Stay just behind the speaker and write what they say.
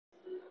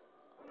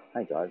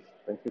Hey guys,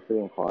 thank you for the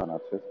inquiry on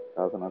our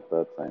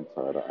 2013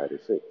 Toyota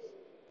 86. This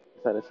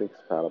 86 is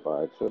powered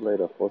by a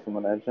 2-litre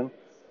 4-cylinder engine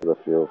with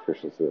a fuel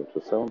efficiency of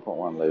to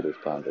 7.1 litres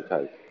per 100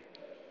 km.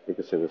 You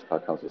can see this car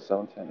comes with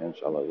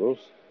 17-inch alloy wheels,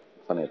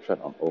 plenty of tread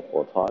on all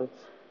 4 tyres.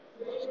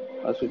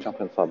 As we jump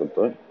inside the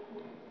boot,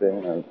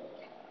 being a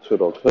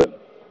 2-door coupe,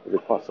 you'll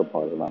be quite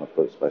surprised the amount of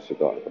boot space you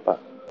got at the back.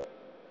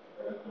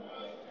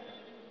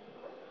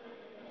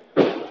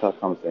 The car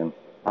comes in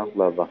half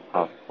leather,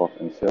 half cloth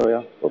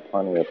interior, with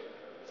plenty of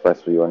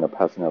space for you and your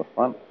passenger at the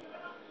front,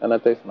 and a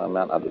decent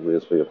amount at the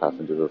rears for your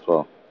passengers as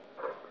well.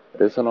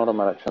 It is an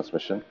automatic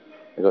transmission.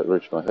 You got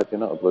original head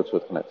unit, a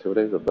Bluetooth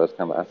connectivity, reverse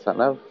camera and sat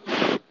nav.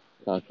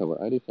 Car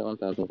cover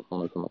 87,000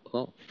 kilometers on the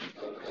clock.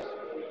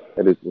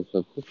 It is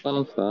also push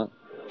button start,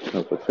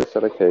 comes with 2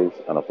 set of keys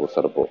and a full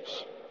set of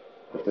books.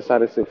 If this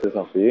 86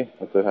 isn't for you,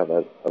 we do have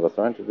over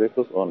 300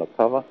 vehicles on the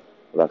cover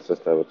with access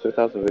to over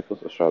 2,000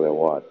 vehicles Australia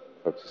wide.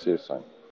 Hope to see you soon.